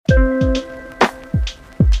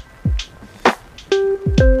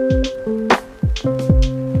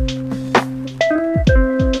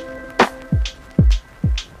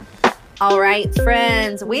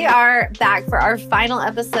Friends, we are back for our final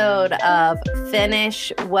episode of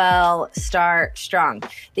Finish Well, Start Strong.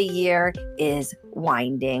 The year is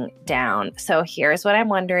winding down. So here's what I'm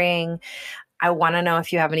wondering. I want to know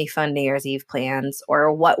if you have any fun New Year's Eve plans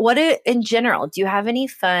or what in general, do you have any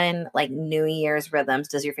fun like New Year's rhythms?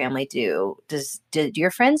 Does your family do? Do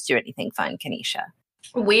your friends do anything fun, Kanisha?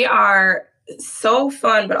 We are so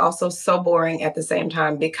fun, but also so boring at the same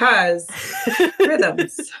time because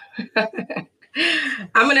rhythms.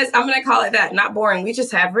 I'm gonna call it that. Not boring. We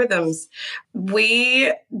just have rhythms.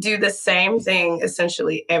 We do the same thing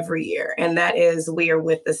essentially every year, and that is we are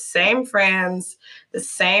with the same friends, the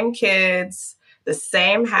same kids, the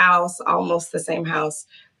same house, almost the same house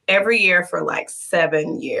every year for like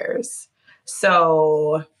 7 years.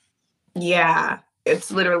 So, yeah,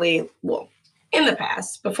 it's literally in the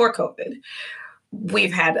past before COVID,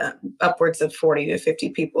 we've had upwards of 40 to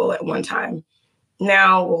 50 people at one time.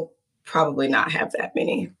 Now we'll probably not have that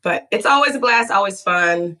many, but it's always a blast, always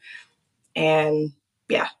fun. And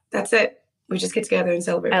yeah, that's it. We just get together and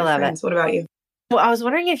celebrate with friends. What about you? Well, I was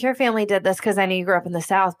wondering if your family did this because I know you grew up in the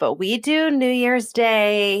South, but we do New Year's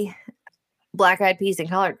Day black-eyed peas and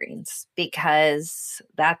collard greens because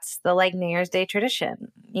that's the like New Year's Day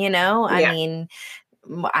tradition, you know? Yeah. I mean,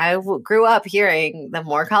 I grew up hearing the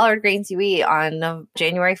more collard greens you eat on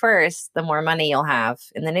January 1st, the more money you'll have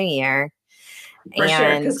in the new year. For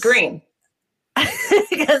sure, because green.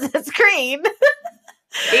 Because it's green.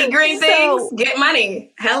 Eat green things, get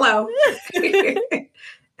money. Hello.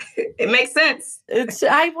 It makes sense.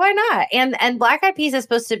 Why not? And black-eyed peas is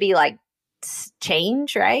supposed to be like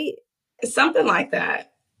change, right? Something like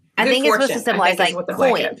that. I think it's supposed to symbolize like with the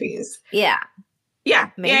coin. Black-eyed peas. Yeah. Yeah.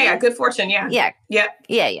 Maybe? Yeah. Good fortune. Yeah. Yeah. Yeah.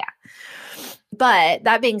 Yeah. Yeah. But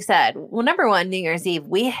that being said, well, number one, New Year's Eve,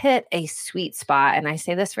 we hit a sweet spot. And I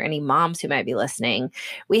say this for any moms who might be listening.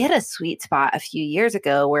 We hit a sweet spot a few years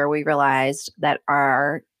ago where we realized that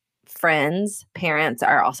our friends' parents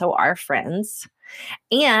are also our friends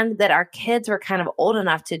and that our kids were kind of old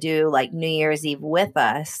enough to do like New Year's Eve with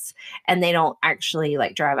us and they don't actually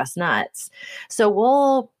like drive us nuts.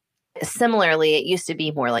 So similarly, it used to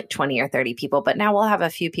be more like 20 or 30 people, but now we'll have a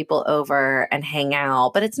few people over and hang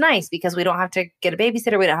out. But it's nice because we don't have to get a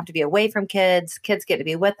babysitter. We don't have to be away from kids. Kids get to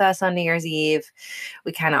be with us on New Year's Eve.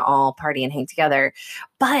 We kind of all party and hang together.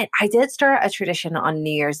 But I did start a tradition on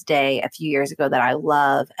New Year's Day a few years ago that I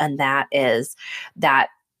love. And that is that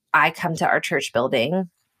I come to our church building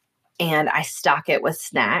and I stock it with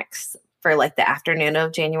snacks for like the afternoon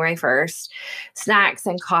of January 1st, snacks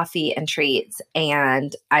and coffee and treats.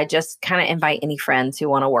 And I just kind of invite any friends who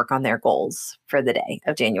want to work on their goals for the day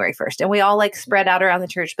of January 1st. And we all like spread out around the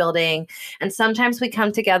church building. And sometimes we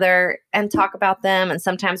come together and talk about them. And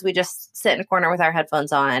sometimes we just sit in a corner with our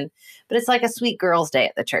headphones on. But it's like a sweet girls' day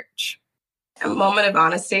at the church. A moment of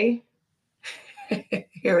honesty.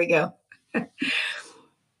 Here we go.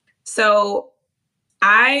 So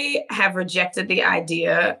I have rejected the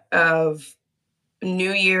idea of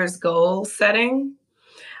New Year's goal setting.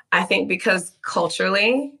 I think because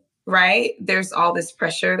culturally, right, there's all this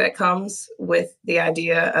pressure that comes with the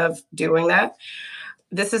idea of doing that.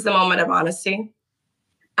 This is the moment of honesty.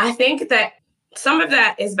 I think that some of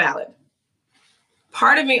that is valid.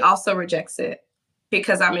 Part of me also rejects it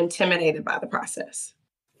because I'm intimidated by the process.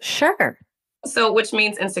 Sure. So, which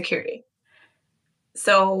means insecurity.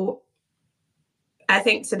 So I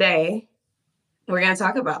think today we're going to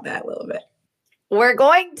talk about that a little bit. We're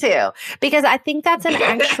going to, because I think that's an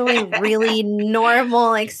actually really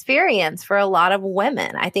normal experience for a lot of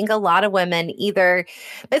women. I think a lot of women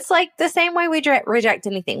it's like the same way we reject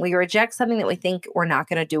anything. We reject something that we think we're not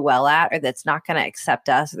going to do well at, or that's not going to accept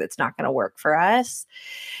us, or that's not going to work for us.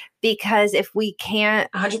 Because if we can't...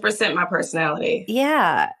 100% my personality.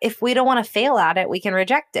 Yeah. If we don't want to fail at it, we can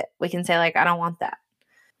reject it. We can say like, I don't want that.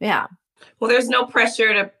 Yeah. Well, there's no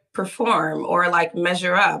pressure to perform or like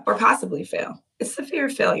measure up or possibly fail. It's the fear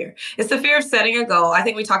of failure. It's the fear of setting a goal. I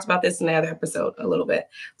think we talked about this in the other episode a little bit.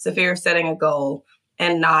 It's the fear of setting a goal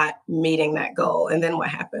and not meeting that goal. And then what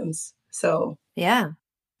happens? So yeah.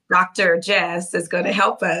 Dr. Jess is going to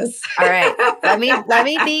help us. All right. Let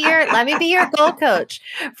me be your goal coach.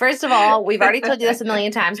 First of all, we've already told you this a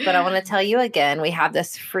million times, but I want to tell you again, we have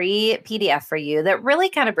this free PDF for you that really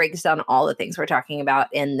kind of breaks down all the things we're talking about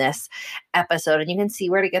in this episode. And you can see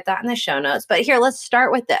where to get that in the show notes. But here, let's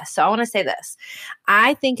start with this. So I want to say this.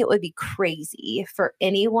 I think it would be crazy for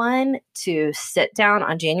anyone to sit down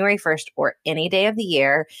on January 1st or any day of the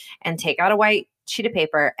year and take out a white sheet of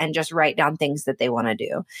paper and just write down things that they want to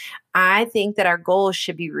do. I think that our goals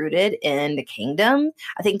should be rooted in the kingdom.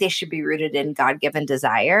 I think they should be rooted in God-given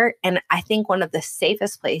desire. And I think one of the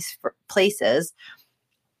safest places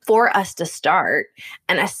for us to start,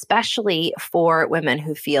 and especially for women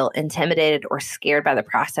who feel intimidated or scared by the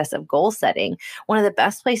process of goal setting, one of the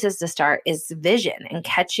best places to start is vision and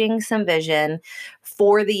catching some vision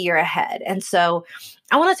for the year ahead. And so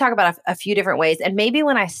I want to talk about a few different ways. And maybe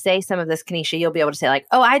when I say some of this, Kenesha, you'll be able to say like,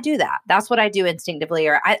 oh, I do that. That's what I do instinctively.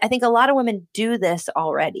 Or I think a lot of women do this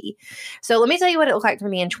already. So let me tell you what it looked like for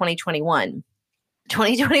me in 2021.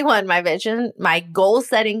 2021, my goal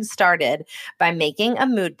setting started by making a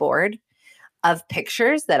mood board of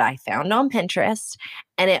pictures that I found on Pinterest.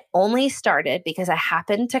 And it only started because I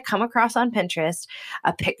happened to come across on Pinterest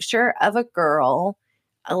a picture of a girl,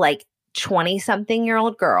 like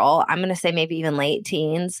 20-something-year-old girl, I'm going to say maybe even late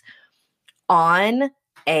teens, on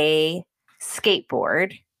a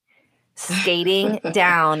skateboard skating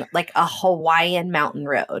down like a Hawaiian mountain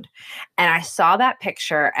road. And I saw that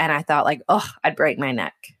picture and I thought like, oh, I'd break my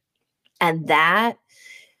neck. And that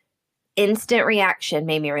instant reaction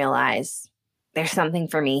made me realize there's something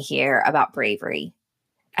for me here about bravery.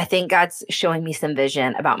 I think God's showing me some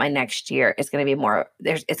vision about my next year. It's going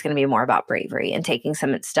to be more about bravery and taking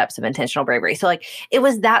some steps of intentional bravery. So like it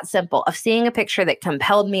was that simple of seeing a picture that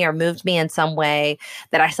compelled me or moved me in some way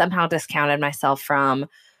that I somehow discounted myself from.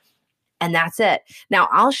 And that's it. Now,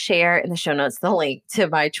 I'll share in the show notes the link to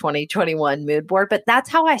my 2021 mood board, but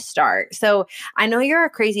that's how I start. So I know you're a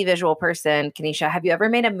crazy visual person, Kenesha. Have you ever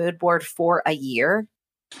made a mood board for a year?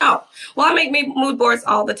 Oh, well, I make mood boards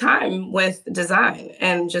all the time with design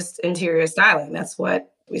and just interior styling. That's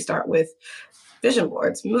what we start with: vision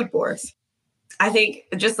boards, mood boards. I think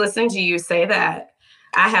just listening to you say that,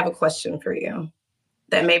 I have a question for you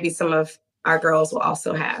that maybe some of our girls will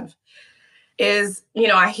also have. Is,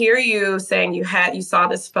 I hear you saying you saw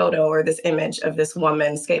this photo or this image of this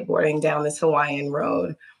woman skateboarding down this Hawaiian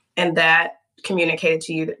road, and that communicated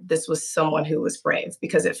to you that this was someone who was brave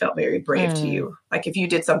because it felt very brave to you. Like if you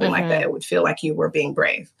did something like that, it would feel like you were being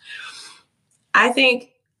brave. I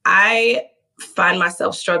think I find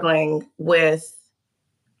myself struggling with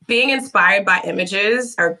being inspired by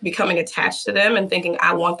images or becoming attached to them and thinking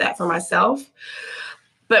I want that for myself.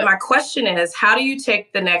 But my question is, how do you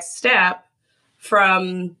take the next step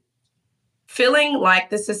from feeling like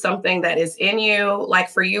this is something that is in you? Like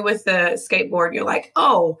for you with the skateboard, you're like,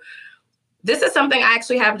 oh, this is something I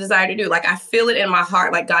actually have a desire to do. Like I feel it in my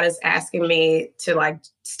heart, like God is asking me to like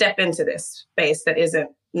step into this space that isn't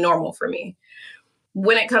normal for me.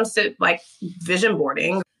 When it comes to like vision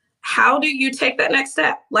boarding, how do you take that next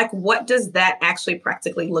step? Like what does that actually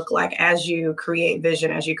practically look like as you create vision,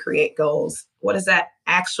 as you create goals? What does that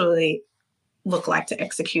actually look like to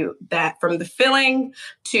execute that, from the feeling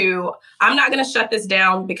to I'm not going to shut this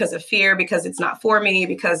down because of fear, because it's not for me,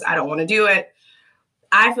 because I don't want to do it?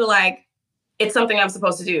 I feel like it's something I'm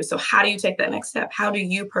supposed to do. So how do you take that next step? How do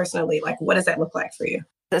you personally, like, what does that look like for you?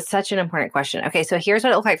 That's such an important question. Okay, so here's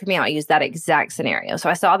what it looked like for me. I'll use that exact scenario. So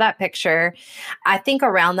I saw that picture. I think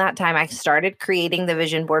around that time, I started creating the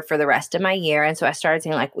vision board for the rest of my year. And so I started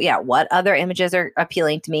saying like, yeah, what other images are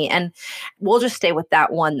appealing to me? And we'll just stay with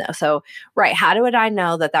that one though. So, right, how would I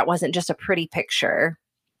know that that wasn't just a pretty picture?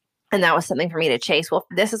 And that was something for me to chase? Well,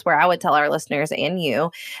 this is where I would tell our listeners and you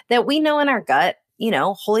that we know in our gut,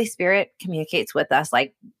 Holy Spirit communicates with us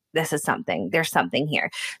like, there's something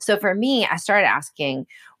here. So for me, I started asking,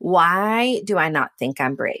 why do I not think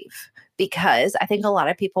I'm brave? Because I think a lot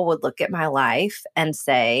of people would look at my life and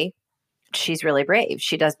say, she's really brave.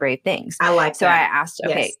 She does brave things. I like so that. I asked,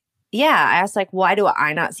 okay, yeah, I asked like, why do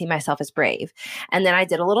I not see myself as brave? And then I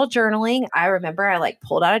did a little journaling. I remember I like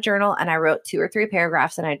pulled out a journal and I wrote 2 or 3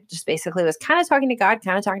 paragraphs. And I just basically was kind of talking to God,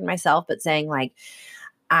 kind of talking to myself, but saying like,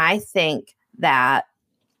 I think that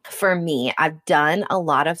for me, I've done a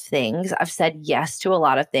lot of things. I've said yes to a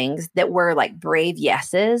lot of things that were like brave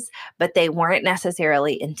yeses, but they weren't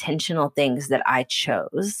necessarily intentional things that I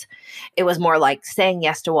chose. It was more like saying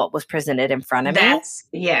yes to what was presented in front of me.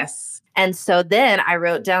 Yes. And so then I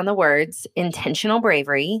wrote down the words intentional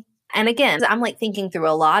bravery. And again, I'm like thinking through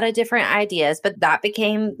a lot of different ideas, but that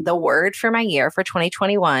became the word for my year for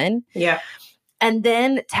 2021. Yeah. And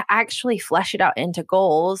then to actually flesh it out into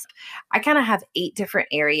goals, I kind of have 8 different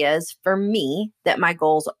areas for me that my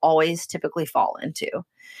goals always typically fall into.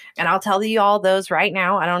 And I'll tell you all those right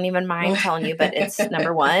now. I don't even mind telling you, but it's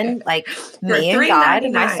number 1, like me and God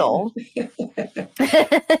and my soul.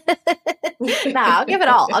 I'll give it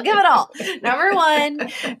all. Number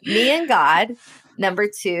 1, me and God. Number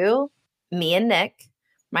 2, me and Nick,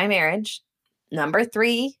 my marriage. Number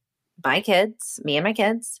 3, my kids, me and my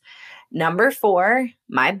kids. Number 4,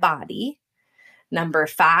 my body. Number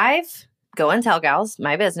 5, go and tell gals,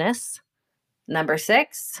 my business. Number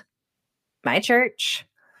 6, my church.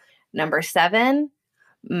 Number 7,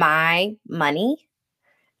 my money.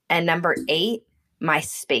 And number 8, my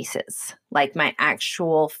spaces, like my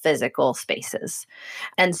actual physical spaces.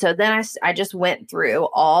 And so then I just went through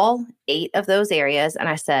all 8 of those areas and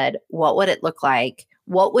I said, what would it look like?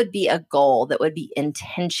 What would be a goal that would be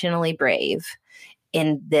intentionally brave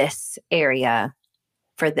in this area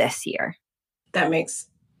for this year? That makes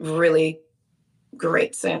really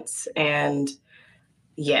great sense. And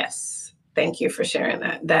yes, thank you for sharing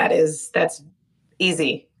that. That's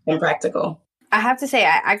easy and practical. I have to say,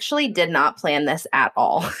 I actually did not plan this at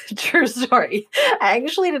all. True story. I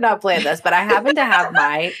actually did not plan this, but I happen to have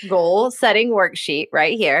my goal setting worksheet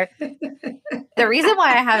right here. The reason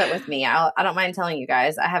why I have it with me, I don't mind telling you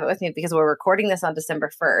guys, I have it with me because we're recording this on December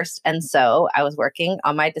 1st. And so I was working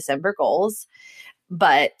on my December goals,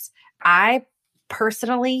 but I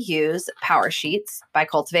personally use Power Sheets by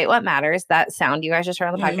Cultivate What Matters. That sound you guys just heard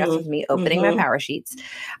on the podcast was me opening my Power Sheets.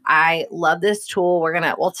 I love this tool.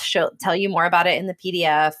 We'll tell you more about it in the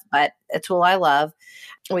PDF, but a tool I love.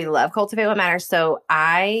 We love Cultivate What Matters. So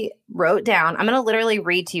I wrote down, I'm going to literally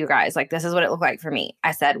read to you guys, like, this is what it looked like for me.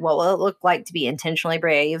 I said, what will it look like to be intentionally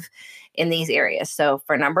brave in these areas? So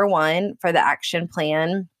for number 1, for the action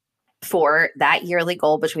plan, for that yearly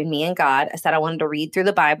goal between me and God, I said I wanted to read through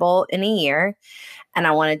the Bible in a year and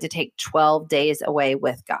I wanted to take 12 days away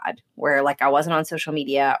with God, where like I wasn't on social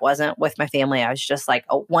media, I wasn't with my family. I was just like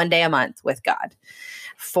 1 day a month with God.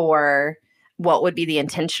 For what would be the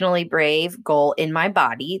intentionally brave goal in my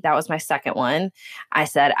body, that was my second one. I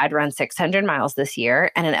said I'd run 600 miles this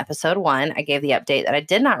year. And in episode 1, I gave the update that I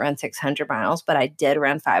did not run 600 miles, but I did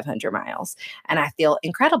run 500 miles. And I feel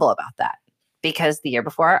incredible about that, because the year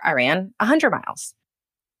before I ran 100 miles.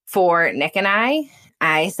 For Nick and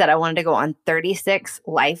I said I wanted to go on 36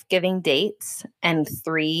 life-giving dates and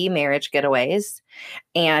 3 marriage getaways.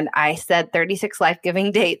 And I said 36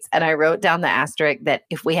 life-giving dates, and I wrote down the asterisk that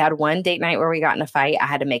if we had one date night where we got in a fight, I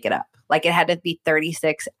had to make it up. Like it had to be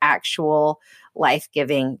 36 actual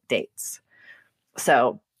life-giving dates.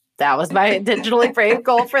 So that was my intentionally brave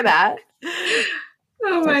goal for that.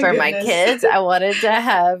 Oh my For goodness. my kids, I wanted to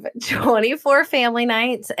have 24 family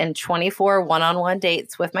nights and 24 one-on-one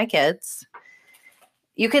dates with my kids.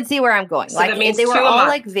 You can see where I'm going. So like that means they were 2 a all month.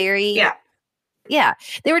 like very, yeah.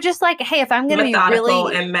 They were just like, hey, if I'm going to be methodical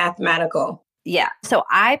really and mathematical. Yeah. So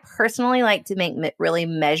I personally like to make really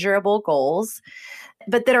measurable goals,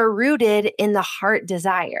 but that are rooted in the heart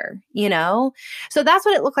desire, you know? So that's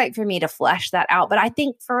what it looked like for me to flesh that out. But I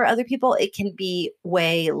think for other people, it can be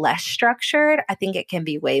way less structured. I think it can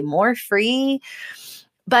be way more free.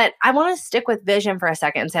 But I want to stick with vision for a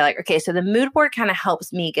second and say, like, okay, so the mood board kind of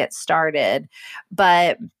helps me get started.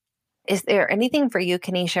 But is there anything for you,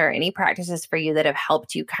 Kanisha, or any practices for you that have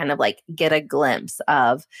helped you kind of like get a glimpse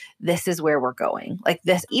of this is where we're going? Like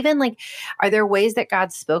this, even like, are there ways that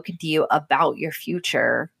God's spoken to you about your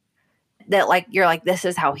future that like, you're like, this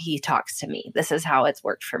is how he talks to me. This is how it's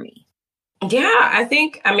worked for me. Yeah,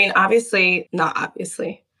 obviously, not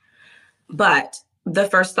obviously, but the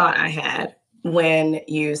first thought I had when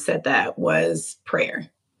you said that was prayer,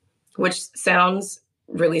 which sounds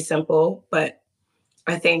really simple, but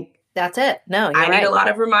I think that's it. No, you're I right. need a lot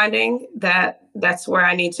of reminding that that's where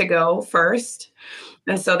I need to go first.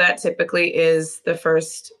 And so that typically is the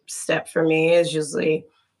first step for me, is usually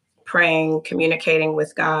praying, communicating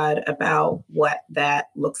with God about what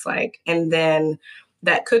that looks like. And then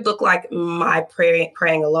that could look like my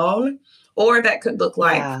praying alone, or that could look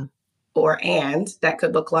like, that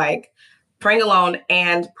could look like praying alone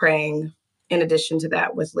and praying in addition to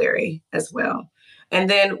that with Larry as well. And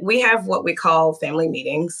then we have what we call family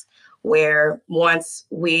meetings, where once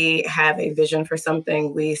we have a vision for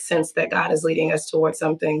something, we sense that God is leading us towards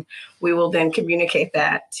something, we will then communicate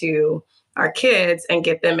that to our kids and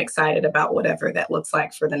get them excited about whatever that looks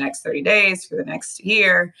like for the next 30 days, for the next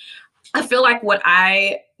year. I feel like what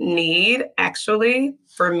I need, actually,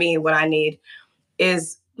 for me, what I need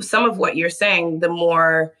is some of what you're saying, the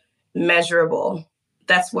more measurable.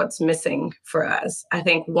 That's what's missing for us. I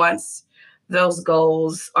think once those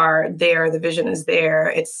goals are there, the vision is there,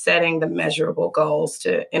 it's setting the measurable goals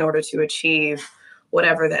in order to achieve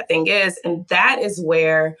whatever that thing is. And that is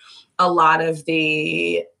where a lot of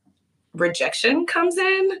the rejection comes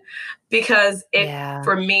in, because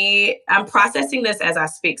for me, I'm processing this as I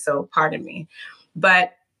speak, so pardon me.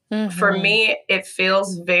 But for me, it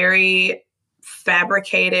feels very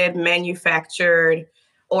fabricated, manufactured,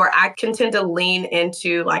 or I can tend to lean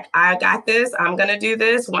into like, I got this, I'm going to do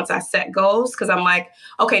this once I set goals. Cause I'm like,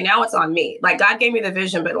 okay, now it's on me. Like God gave me the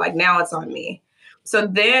vision, but like now it's on me. So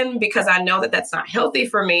then because I know that that's not healthy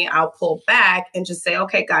for me, I'll pull back and just say,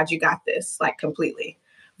 okay, God, you got this, like completely,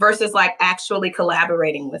 versus like actually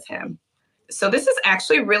collaborating with him. So this is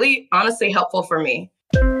actually really honestly helpful for me.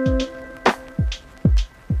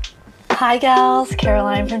 Hi gals,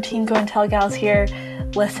 Caroline from Team Go and Tell Gals here.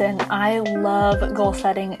 Listen, I love goal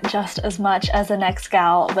setting just as much as the next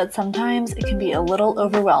gal, but sometimes it can be a little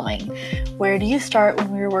overwhelming. Where do you start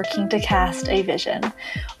when we're working to cast a vision?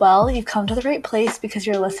 Well, you've come to the right place because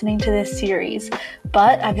you're listening to this series,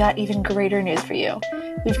 but I've got even greater news for you.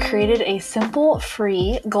 We've created a simple,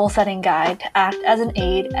 free goal setting guide to act as an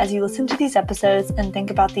aid as you listen to these episodes and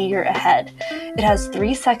think about the year ahead. It has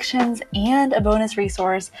 3 sections and a bonus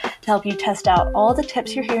resource to help you test out all the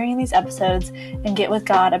tips you're hearing in these episodes and get with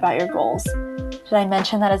God about your goals. Did I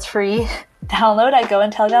mention that it's free? Download at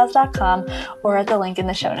goandtellgals.com or at the link in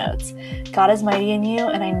the show notes. God is mighty in you,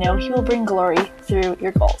 and I know he will bring glory through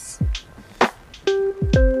your goals.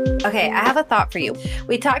 Okay, I have a thought for you.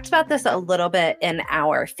 We talked about this a little bit in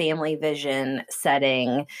our family vision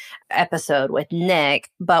setting episode with Nick,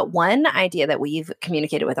 but one idea that we've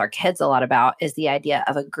communicated with our kids a lot about is the idea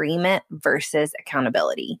of agreement versus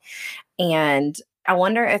accountability. And I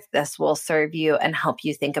wonder if this will serve you and help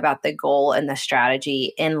you think about the goal and the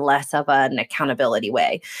strategy in less of an accountability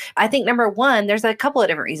way. I think number one, there's a couple of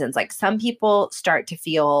different reasons. Like some people start to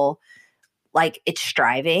feel like it's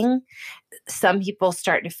striving. Some people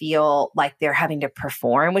start to feel like they're having to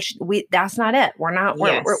perform, which that's not it.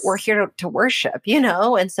 We're here to worship,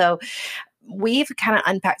 And so we've kind of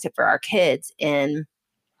unpacked it for our kids in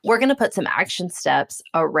we're going to put some action steps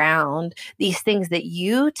around these things that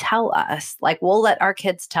you tell us. Like we'll let our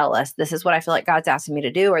kids tell us, this is what I feel like God's asking me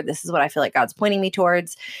to do, or this is what I feel like God's pointing me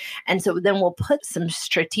towards. And so then we'll put some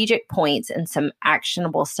strategic points and some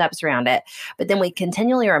actionable steps around it. But then we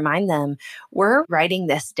continually remind them, we're writing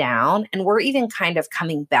this down and we're even kind of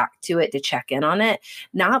coming back to it to check in on it,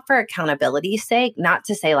 not for accountability's sake, not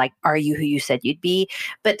to say like, are you who you said you'd be,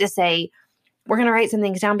 but to say, we're going to write some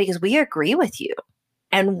things down because we agree with you.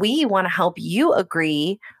 And we want to help you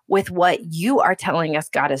agree with what you are telling us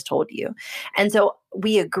God has told you. And so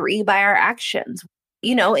we agree by our actions.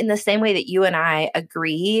 In the same way that you and I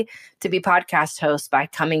agree to be podcast hosts by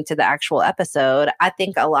coming to the actual episode, I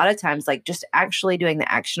think a lot of times, like just actually doing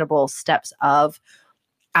the actionable steps of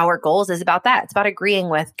our goals is about that. It's about agreeing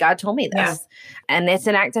with God told me this. Yeah. And it's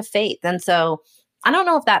an act of faith. And so I don't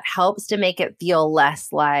know if that helps to make it feel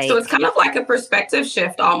less like... So it's kind of like a perspective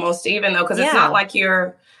shift almost, even though, because it's not like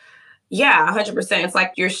you're, 100%. It's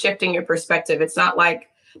like you're shifting your perspective. It's not like,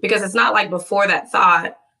 because it's not like before that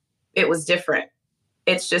thought, it was different.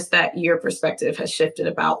 It's just that your perspective has shifted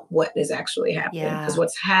about what is actually happening. Because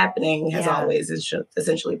what's happening has always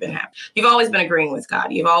essentially been happening. You've always been agreeing with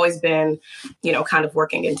God. You've always been, kind of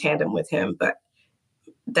working in tandem with him. But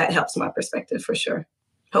that helps my perspective for sure.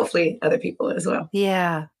 Hopefully other people as well.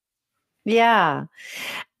 Yeah. Yeah.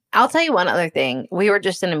 I'll tell you one other thing. We were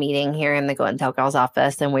just in a meeting here in the Go and Tell Gals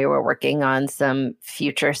office, and we were working on some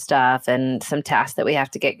future stuff and some tasks that we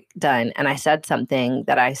have to get done. And I said something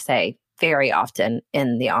that I say very often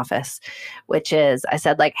in the office, which is I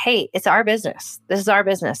said like, hey, it's our business. This is our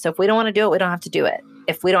business. So if we don't want to do it, we don't have to do it.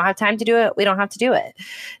 If we don't have time to do it, we don't have to do it.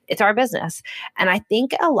 It's our business. And I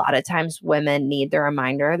think a lot of times women need the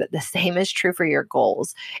reminder that the same is true for your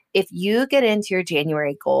goals. If you get into your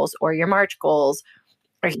January goals or your March goals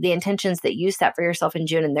or the intentions that you set for yourself in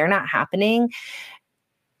June and they're not happening,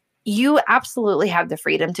 you absolutely have the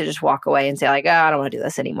freedom to just walk away and say like, oh, I don't want to do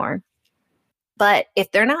this anymore. But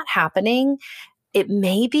if they're not happening, it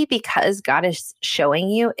may be because God is showing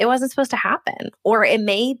you it wasn't supposed to happen. Or it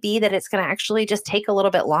may be that it's going to actually just take a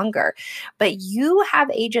little bit longer. But you have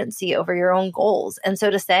agency over your own goals. And so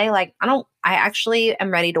to say like, I actually am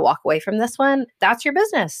ready to walk away from this one, that's your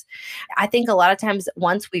business. I think a lot of times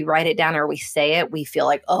once we write it down or we say it, we feel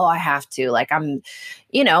like, oh, I have to, like I'm,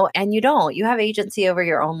 and you don't. You have agency over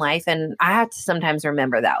your own life. And I have to sometimes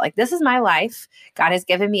remember that. Like, this is my life. God has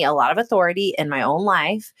given me a lot of authority in my own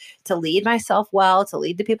life to lead myself well, to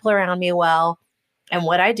lead the people around me well. And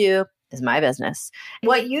what I do is my business.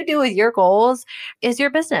 What you do with your goals is your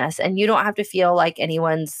business. And you don't have to feel like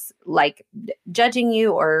anyone's like judging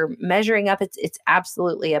you or measuring up. It's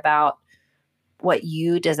absolutely about what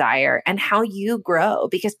you desire and how you grow,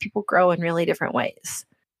 because people grow in really different ways.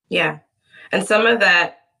 Yeah. And some of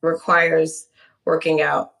that requires working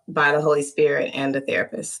out by the Holy Spirit and a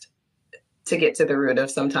therapist to get to the root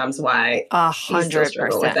of sometimes why 100%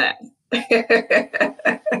 struggle with that.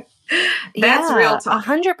 That's real Yeah, talk.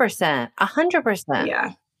 100%, 100%.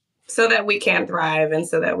 Yeah. So that we can thrive and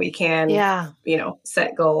so that we can, Yeah,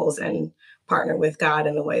 set goals and partner with God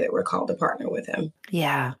in the way that we're called to partner with Him.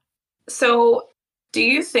 yeah. So, do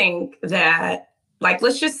you think that, like,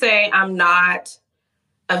 let's just say I'm not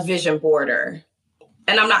a vision boarder,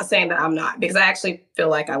 and I'm not saying that I'm not, because I actually feel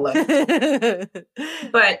like I love it.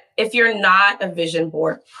 But if you're not a vision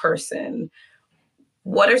board person,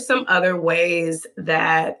 what are some other ways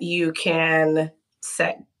that you can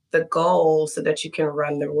set the goal so that you can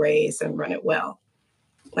run the race and run it well?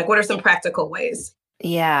 Like, what are some practical ways?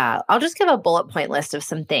 Yeah, I'll just give a bullet point list of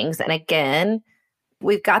some things. And again,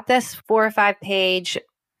 we've got this 4 or 5 page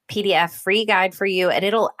PDF free guide for you, and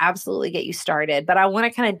it'll absolutely get you started. But I want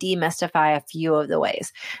to kind of demystify a few of the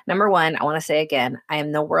ways. Number one, I want to say again, I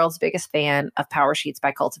am the world's biggest fan of Power Sheets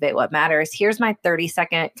by Cultivate What Matters. Here's my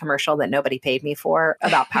 30-second commercial that nobody paid me for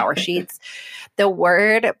about Power Sheets. The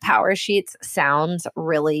word Power Sheets sounds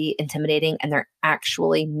really intimidating, and they're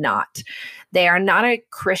actually not. They are not a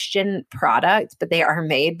Christian product, but they are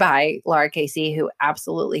made by Laura Casey, who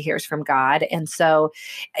absolutely hears from God. And so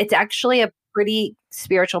it's actually a pretty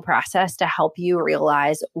spiritual process to help you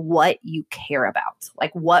realize what you care about,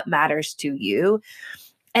 like what matters to you.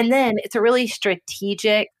 And then it's a really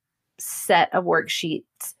strategic set of worksheets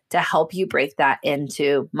to help you break that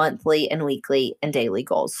into monthly and weekly and daily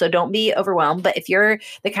goals. So don't be overwhelmed. But if you're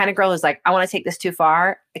the kind of girl who's like, I want to take this too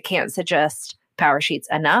far, I can't suggest Power Sheets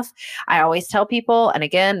enough. I always tell people, and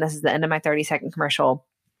again, this is the end of my 30-second commercial.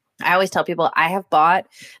 I always tell people I have bought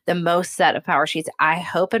the most set of Power Sheets. I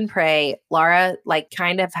hope and pray Laura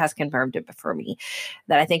kind of has confirmed it for me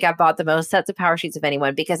that I think I've bought the most sets of Power Sheets of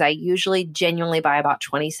anyone, because I usually genuinely buy about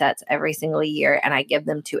 20 sets every single year, and I give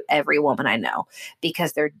them to every woman I know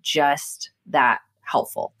because they're just that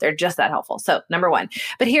helpful. They're just that helpful. So number one,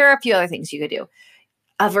 but here are a few other things you could do.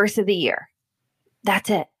 A verse of the year.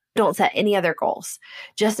 That's it. Don't set any other goals.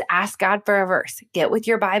 Just ask God for a verse. Get with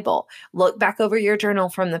your Bible. Look back over your journal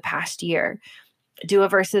from the past year. Do a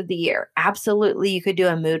verse of the year. Absolutely, you could do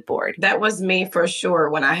a mood board. That was me for sure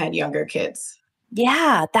when I had younger kids.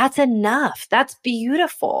 Yeah, that's enough. That's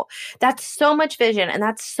beautiful. That's so much vision and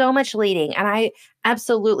that's so much leading. And I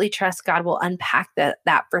absolutely trust God will unpack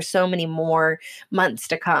that for so many more months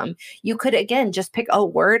to come. You could, again, just pick a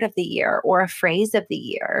word of the year or a phrase of the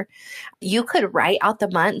year. You could write out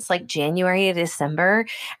the months like January to December,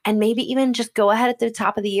 and maybe even just go ahead at the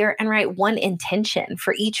top of the year and write one intention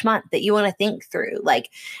for each month that you want to think through. Like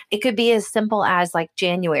it could be as simple as like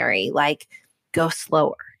January, like go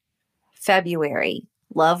slower. February,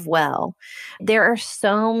 love well. There are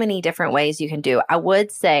so many different ways you can do. I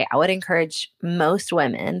would encourage most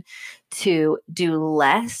women to do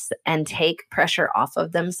less and take pressure off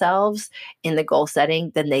of themselves in the goal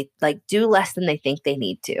setting than they do less than they think they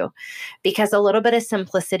need to, because a little bit of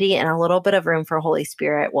simplicity and a little bit of room for Holy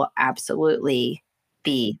Spirit will absolutely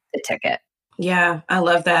be the ticket. Yeah, I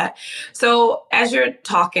love that. So as you're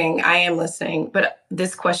talking, I am listening, but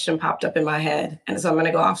this question popped up in my head. And so I'm going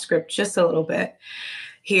to go off script just a little bit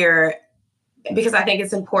here because I think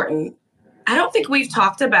it's important. I don't think we've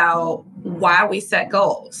talked about why we set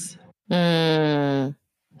goals. Have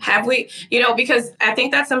we? Because I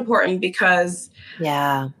think that's important because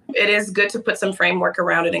it is good to put some framework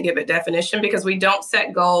around it and give it definition, because we don't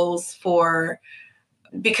set goals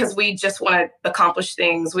because we just want to accomplish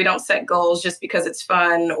things. We don't set goals just because it's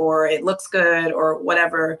fun or it looks good or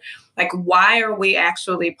whatever. Like, why are we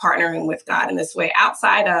actually partnering with God in this way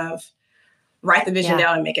outside of write the vision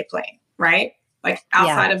down and make it plain, right? Like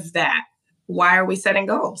outside of that, why are we setting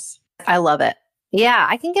goals? I love it. Yeah,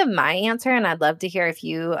 I can give my answer, and I'd love to hear if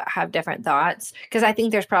you have different thoughts, because I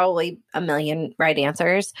think there's probably a million right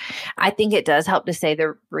answers. I think it does help to say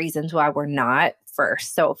the reasons why we're not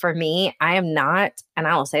first. So for me, I am not, and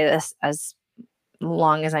I will say this as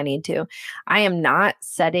long as I need to, I am not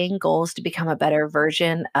setting goals to become a better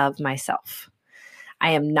version of myself.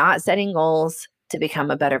 I am not setting goals to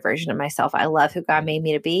become a better version of myself. I love who God made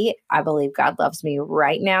me to be. I believe God loves me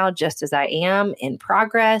right now, just as I am, in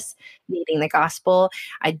progress, needing the gospel.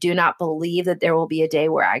 I do not believe that there will be a day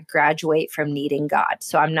where I graduate from needing God.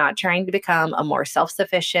 So I'm not trying to become a more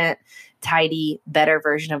self-sufficient, tidy, better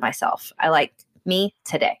version of myself. I like me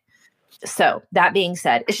today. So that being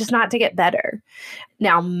said, it's just not to get better.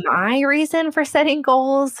 Now, my reason for setting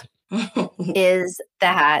goals is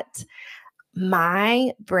that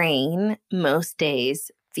my brain most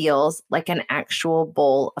days feels like an actual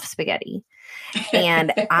bowl of spaghetti.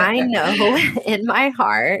 And I know in my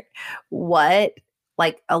heart what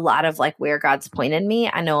like a lot of like where God's pointed me.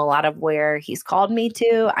 I know a lot of where he's called me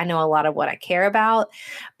to. I know a lot of what I care about.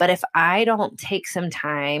 But if I don't take some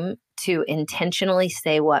time to intentionally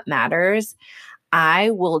say what matters, I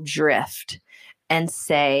will drift and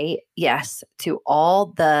say yes to all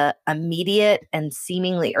the immediate and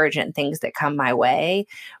seemingly urgent things that come my way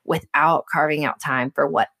without carving out time for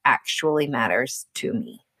what actually matters to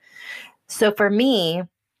me. So for me,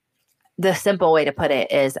 the simple way to put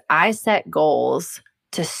it is I set goals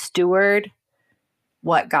to steward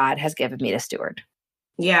what God has given me to steward.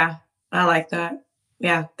 Yeah, I like that.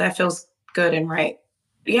 Yeah, that feels good and right.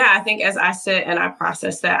 Yeah, I think as I sit and I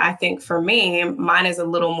process that, I think for me, mine is a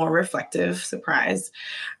little more reflective, surprise.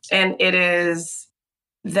 And it is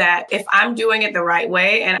that if I'm doing it the right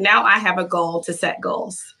way, and now I have a goal to set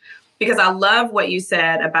goals, because I love what you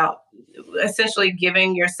said about essentially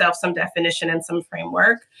giving yourself some definition and some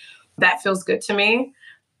framework. That feels good to me.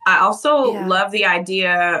 I also love the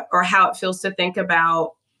idea or how it feels to think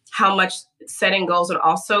about how much setting goals would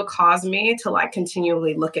also cause me to like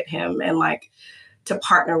continually look at him and like to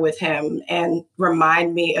partner with him and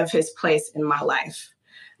remind me of his place in my life,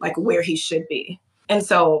 like where he should be. And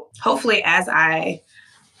so hopefully as I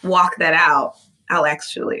walk that out, I'll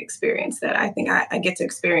actually experience that. I think I get to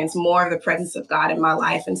experience more of the presence of God in my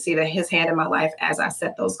life and see that his hand in my life as I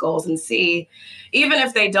set those goals and see, even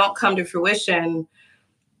if they don't come to fruition,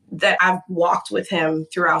 that I've walked with him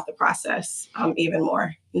throughout the process, even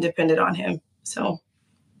more and depended on him. So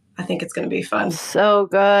I think it's going to be fun. So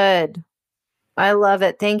good. I love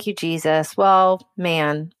it. Thank you, Jesus. Well,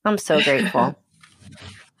 man, I'm so grateful.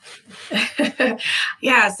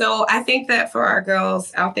 Yeah. So I think that for our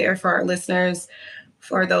girls out there, for our listeners,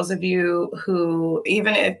 for those of you who,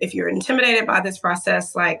 even if you're intimidated by this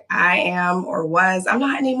process, like I am or was, I'm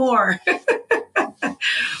not anymore.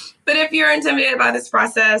 But if you're intimidated by this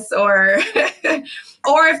process or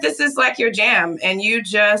if this is like your jam and you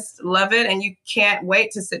just love it and you can't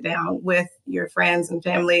wait to sit down with your friends and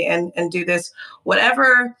family and do this,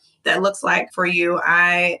 whatever that looks like for you,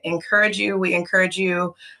 we encourage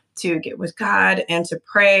you to get with God and to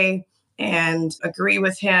pray and agree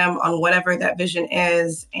with him on whatever that vision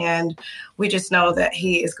is. And we just know that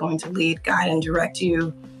he is going to lead, guide, and direct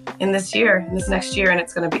you in this next year, and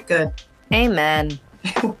it's going to be good. Amen.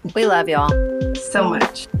 We love y'all so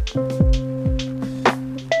much.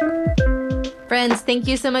 Friends, thank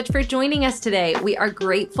you so much for joining us today. We are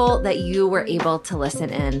grateful that you were able to listen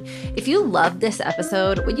in. If you loved this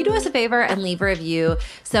episode, would you do us a favor and leave a review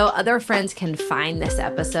so other friends can find this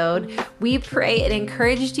episode? We pray it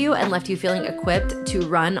encouraged you and left you feeling equipped to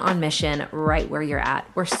run on mission right where you're at.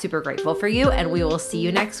 We're super grateful for you, and we will see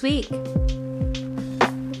you next week.